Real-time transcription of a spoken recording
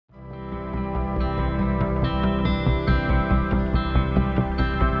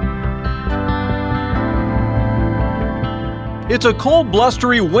It's a cold,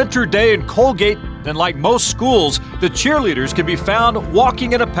 blustery winter day in Coalgate, and like most schools, the cheerleaders can be found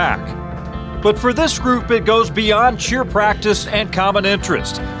walking in a pack. But for this group, it goes beyond cheer practice and common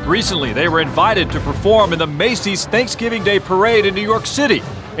interest. Recently, they were invited to perform in the Macy's Thanksgiving Day Parade in New York City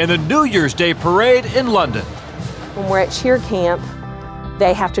and the New Year's Day Parade in London. When we're at cheer camp,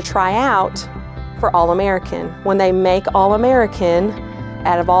 they have to try out for All-American. When they make All-American,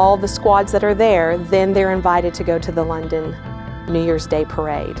 out of all the squads that are there, then they're invited to go to the London New Year's Day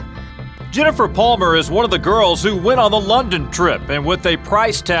Parade. Jennifer Palmer is one of the girls who went on the London trip, and with a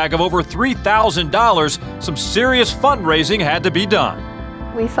price tag of over $3,000, some serious fundraising had to be done.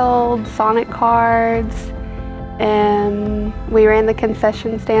 We sold Sonic cards, and we ran the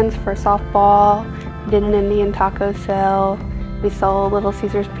concession stands for softball, did an Indian taco sale, we sold Little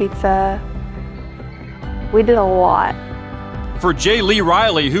Caesars pizza. We did a lot. For J. Lee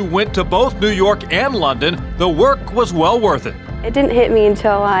Riley, who went to both New York and London, the work was well worth it. It didn't hit me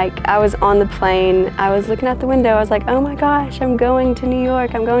until I was on the plane. I was looking out the window. I was like, oh my gosh, I'm going to New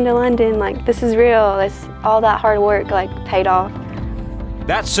York. I'm going to London. This is real. All that hard work paid off.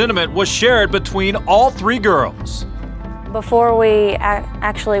 That sentiment was shared between all three girls. Before we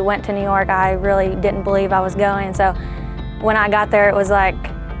actually went to New York, I really didn't believe I was going. So when I got there, it was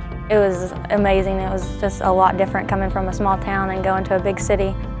amazing. It was just a lot different coming from a small town and going to a big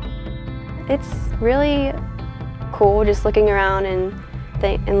city. It's really cool just looking around and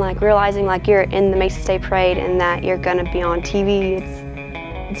realizing you're in the Macy's Day Parade and that you're gonna be on TV.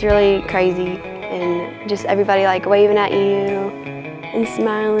 It's really crazy, and just everybody waving at you and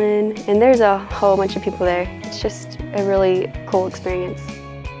smiling, and there's a whole bunch of people there. It's just a really cool experience.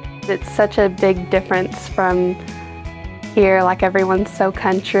 It's such a big difference from here. Everyone's so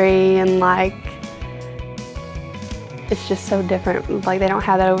country, and it's just so different. They don't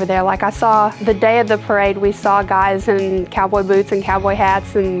have that over there. I saw the day of the parade, we saw guys in cowboy boots and cowboy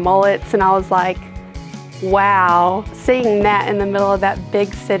hats and mullets, and I was like, wow. Seeing that in the middle of that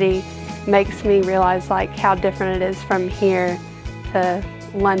big city makes me realize how different it is from here to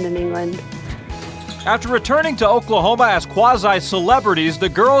London, England. After returning to Oklahoma as quasi-celebrities, the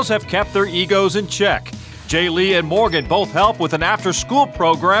girls have kept their egos in check. J. Lee and Morgan both help with an after-school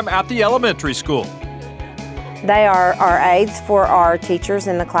program at the elementary school. They are our aides for our teachers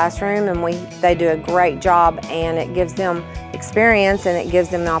in the classroom, and they do a great job, and it gives them experience and it gives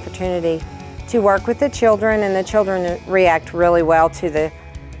them the opportunity to work with the children, and the children react really well to the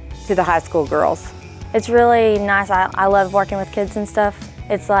high school girls. It's really nice. I love working with kids and stuff.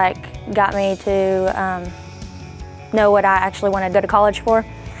 It's got me to know what I actually want to go to college for,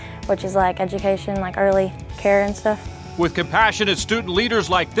 which is education, early care and stuff. With compassionate student leaders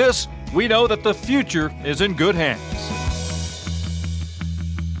like this, we know that the future is in good hands.